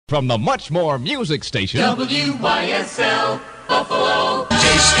From the much more music station, WYSL Buffalo.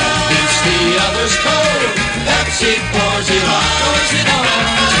 Taste that beats the others cold. Pepsi pours it on. Pours it on.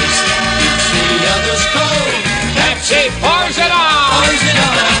 Taste that beats the others cold. Pepsi pours it on. Pours it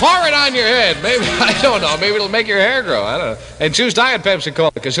on. Pour it on your head. Maybe, I don't know. Maybe it'll make your hair grow. I don't know. And choose Diet Pepsi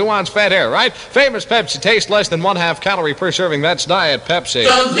Cola, because who wants fat hair, right? Famous Pepsi tastes less than 1/2 calorie per serving. That's Diet Pepsi.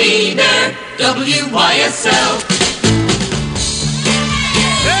 The leader, WYSL.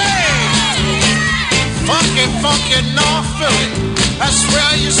 Funky North Philly, that's where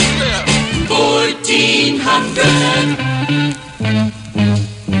I used to live. 1400.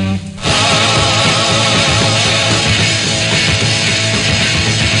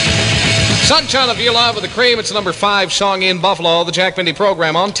 Sunshine of You Love with the Cream. It's the number 5 song in Buffalo. The Jack Mindy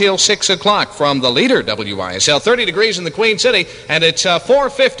program until 6 o'clock from the leader, WYSL. 30 degrees in the Queen City, and it's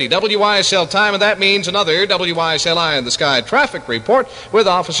 4:50 WYSL time, and that means another WYSL Eye in the Sky traffic report with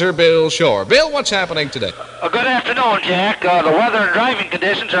Officer Bill Shore. Bill, what's happening today? Good afternoon, Jack. The weather and driving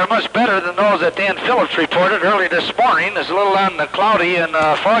conditions are much better than those that Dan Phillips reported early this morning. It's a little on the cloudy and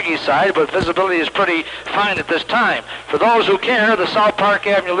foggy side, but visibility is pretty fine at this time. For those who care, the South Park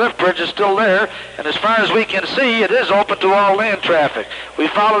Avenue lift bridge is still there, and as far as we can see, it is open to all land traffic. We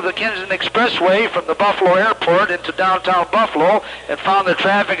followed the Kensington Expressway from the Buffalo Airport into downtown Buffalo and found the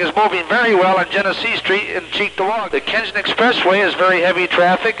traffic is moving very well on Genesee Street and Cheektowaga. The Kensington Expressway is very heavy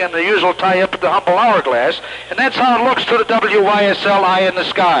traffic and the usual tie-up at the Humble Hourglass, and that's how it looks to the WYSL Eye in the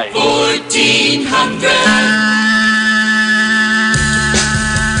Sky. 1400.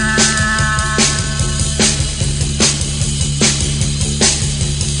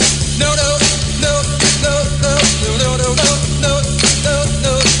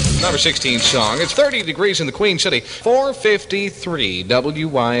 Number 16 song. It's 30 degrees in the Queen City. 4:53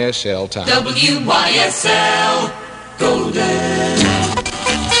 WYSL time. WYSL Golden.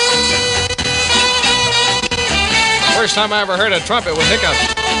 First time I ever heard a trumpet with hiccups.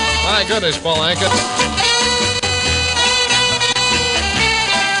 My goodness, Paul Anka.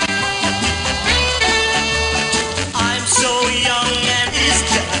 I'm so young and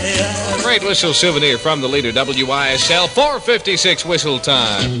tired. Great whistle souvenir from the leader, WYSL. 4:56 whistle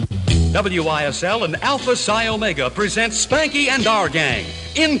time. WYSL and Alpha Psi Omega present Spanky and Our Gang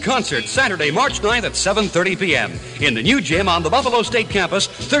in concert Saturday, March 9th at 7:30 p.m. in the new gym on the Buffalo State Campus,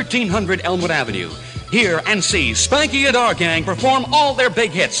 1300 Elmwood Avenue. Hear and see Spanky and Our Gang perform all their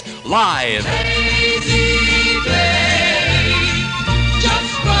big hits live.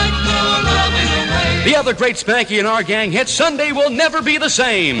 The other great Spanky and Our Gang hit, Sunday Will Never Be the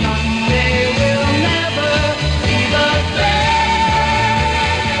Same.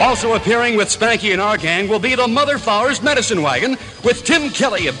 Also appearing with Spanky and Our Gang will be the Mother Flowers Medicine Wagon with Tim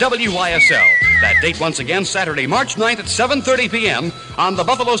Kelly of WYSL. That date once again, Saturday, March 9th at 7:30 p.m. on the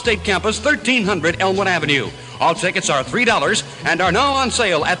Buffalo State Campus, 1300 Elmwood Avenue. All tickets are $3 and are now on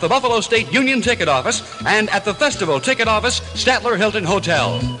sale at the Buffalo State Union Ticket Office and at the Festival Ticket Office, Statler Hilton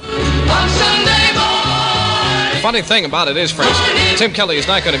Hotel. On Sunday morning. Funny thing about it is, friends, Tim Kelly is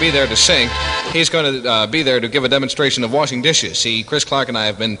not going to be there to sing. He's going to be there to give a demonstration of washing dishes. See, Chris Clark and I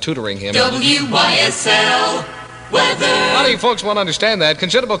have been tutoring him. WYSL weather. A lot of you folks won't understand that.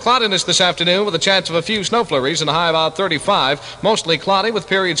 Considerable cloudiness this afternoon with a chance of a few snow flurries and a high about 35. Mostly cloudy with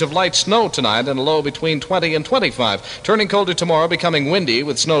periods of light snow tonight and a low between 20 and 25. Turning colder tomorrow, becoming windy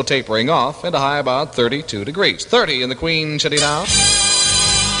with snow tapering off and a high about 32 degrees. 30 in the Queen City now.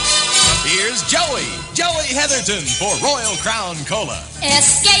 here's Joey Heatherton for Royal Crown Cola.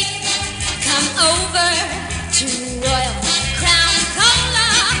 Escape, come over to Royal Crown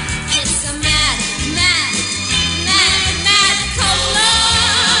Cola. It's a mad, mad, mad, mad cola.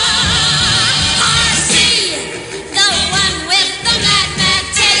 RC, the one with the mad, mad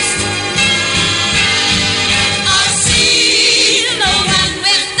taste. RC, the one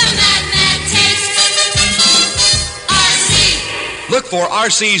with the mad, mad taste. RC. Look for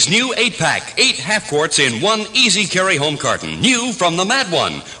RC's new 8-pack, 8 half-quarts in one easy-carry home carton. New from the Mad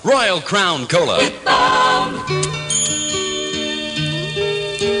One, Royal Crown Cola.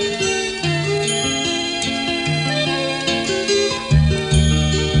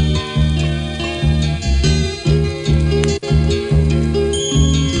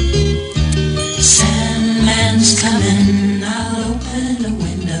 Sandman's coming, I'll open a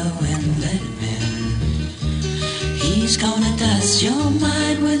window and let him in. He's gonna dust your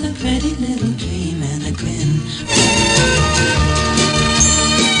mind with a pretty little dream and a grin.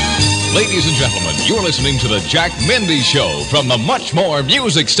 Ladies and gentlemen, you're listening to the Jack Mindy Show from the Much More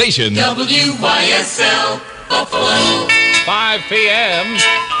Music Station. WYSL Buffalo. 5 p.m.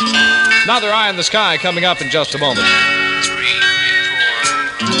 Another Eye in the Sky coming up in just a moment.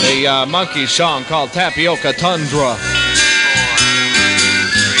 the Monkees song called Tapioca Tundra.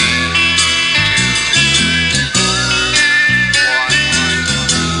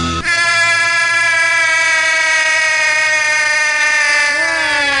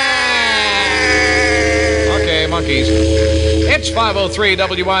 Okay, Monkees. It's 5:03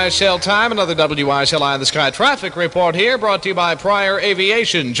 WYSL time. Another WYSL Eye in the Sky traffic report here, brought to you by Pryor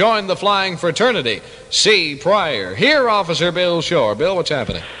Aviation. Join the flying fraternity. See Pryor. Here, Officer Bill Shore. Bill, what's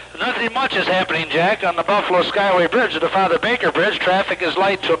happening? Nothing much is happening, Jack. On the Buffalo Skyway Bridge at the Father Baker Bridge, traffic is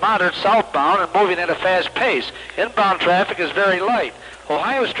light to moderate southbound and moving at a fast pace. Inbound traffic is very light.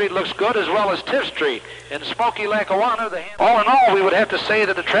 Ohio Street looks good, as well as Tiff Street. In Smoky Lackawanna, all in all, we would have to say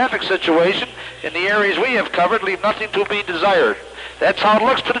that the traffic situation in the areas we have covered leave nothing to be desired. That's how it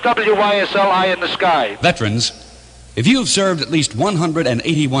looks to the WYSL Eye in the Sky. Veterans, if you have served at least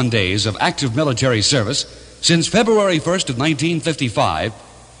 181 days of active military service since February 1st of 1955,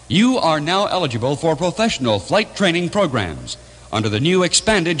 you are now eligible for professional flight training programs under the new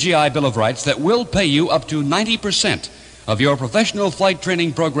expanded GI Bill of Rights that will pay you up to 90% of your professional flight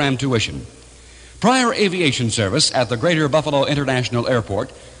training program tuition. Pryor Aviation Service at the Greater Buffalo International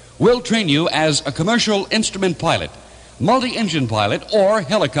Airport will train you as a commercial instrument pilot, multi-engine pilot, or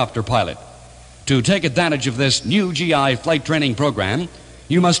helicopter pilot. To take advantage of this new GI flight training program,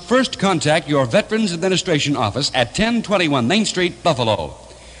 you must first contact your Veterans Administration office at 1021 Main Street, Buffalo.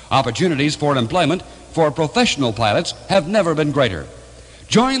 Opportunities for employment for professional pilots have never been greater.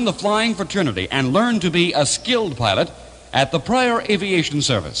 Join the flying fraternity and learn to be a skilled pilot at the Pryor Aviation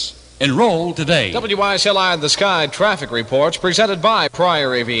Service. Enroll today. WYSL Eye in the Sky traffic reports presented by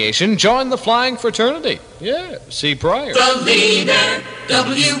Pryor Aviation. Join the flying fraternity. Yeah, see Pryor. The leader,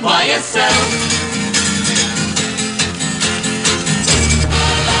 WYSL.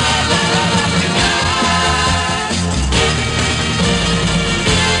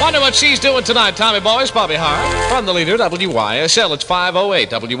 Wonder what she's doing tonight, Tommy Boys, Bobby Hart, from the leader, WYSL. It's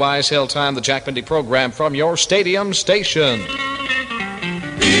 5:08, WYSL time, the Jack Mindy program from your stadium station.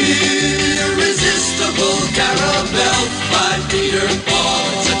 Irresistible Caramel by Peter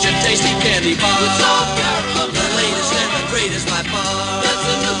Paul. Such a tasty candy bar. It's all caramel. The latest and the greatest by far. That's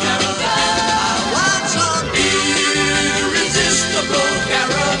a new caramel. I want some irresistible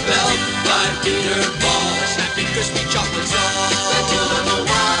caramel by Peter Paul. Snappy, crispy chocolate sauce.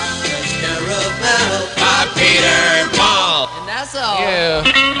 By Peter Paul. And that's all. Yeah,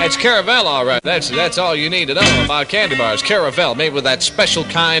 that's Caravel, all right. That's all you need to know about candy bars. Caravel, made with that special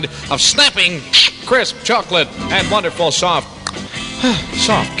kind of snapping, crisp chocolate and wonderful soft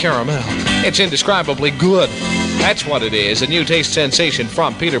caramel. It's indescribably good. That's what it is. A new taste sensation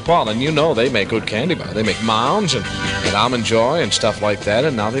from Peter Paul. And you know they make good candy bar. They make Mounds and Almond Joy and stuff like that.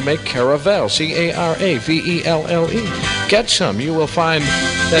 And now they make Caravel, Caravelle. Get some. You will find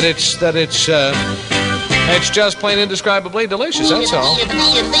that it's just plain indescribably delicious. That's all.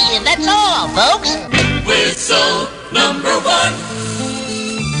 That's all, folks. Whistle #1.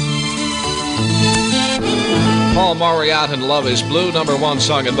 Paul Moriarty and Love is Blue, #1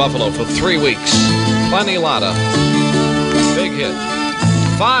 song in Buffalo for 3 weeks. Plenty Lotta. Big hit.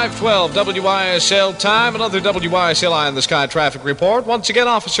 5:12 WYSL time. Another WYSL Eye in the Sky traffic report. Once again,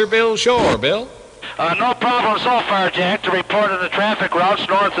 Officer Bill Shore. Bill? No problem so far, Jack, to report on the traffic routes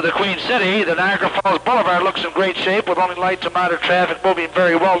north of the Queen City. The Niagara Falls Boulevard looks in great shape with only light to moderate traffic moving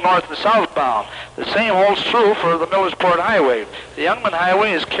very well north and southbound. The same holds true for the Millersport Highway. The Youngman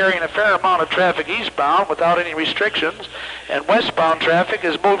Highway is carrying a fair amount of traffic eastbound without any restrictions, and westbound traffic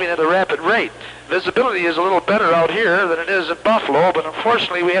is moving at a rapid rate. Visibility is a little better out here than it is in Buffalo, but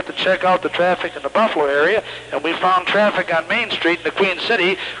unfortunately we have to check out the traffic in the Buffalo area, and we found traffic on Main Street in the Queen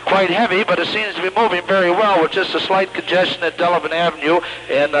City quite heavy, but it seems to be moving very well with just a slight congestion at Delavan Avenue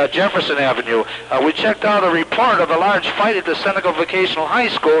and Jefferson Avenue. We checked out a report of a large fight at the Senegal Vocational High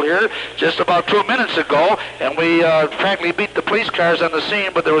School here just about 2 minutes ago, and we frankly beat the police cars on the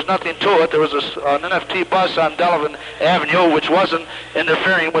scene, but there was nothing to it. There was an NFT bus on Delavan Avenue which wasn't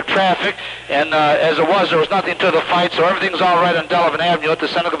interfering with traffic, and as it was, there was nothing to the fight, so everything's all right on Delavan Avenue at the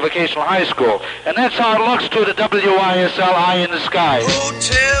Senegal Vocational High School. And that's how it looks to the WYSL Eye in the Sky.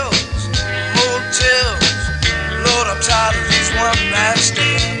 Hotels, Lord, I'm tired of these one-night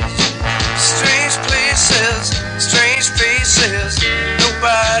stands. Strange places, strange faces,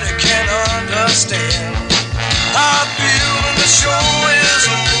 nobody can understand. I feel when the show is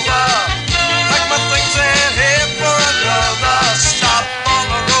over, like my things ain't here for another stop on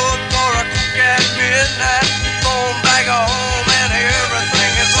the road for a cook at midnight. Going back home and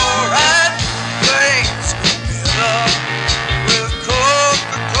everything is alright. Things better with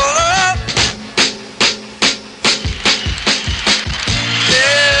Coca-Cola.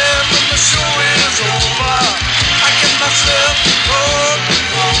 Yeah,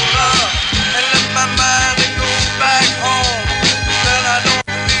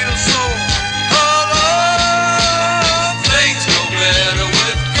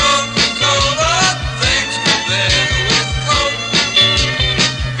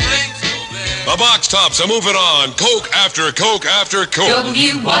 box tops are moving on. Coke after Coke after Coke.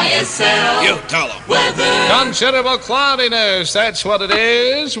 WYSL. You tell them. Weather. Considerable cloudiness, that's what it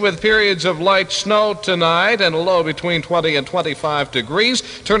is, with periods of light snow tonight and a low between 20 and 25 degrees.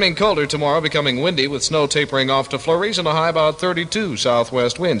 Turning colder tomorrow, becoming windy with snow tapering off to flurries and a high about 32.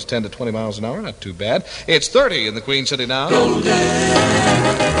 Southwest winds 10 to 20 miles an hour, not too bad. It's 30 in the Queen City now. Golden.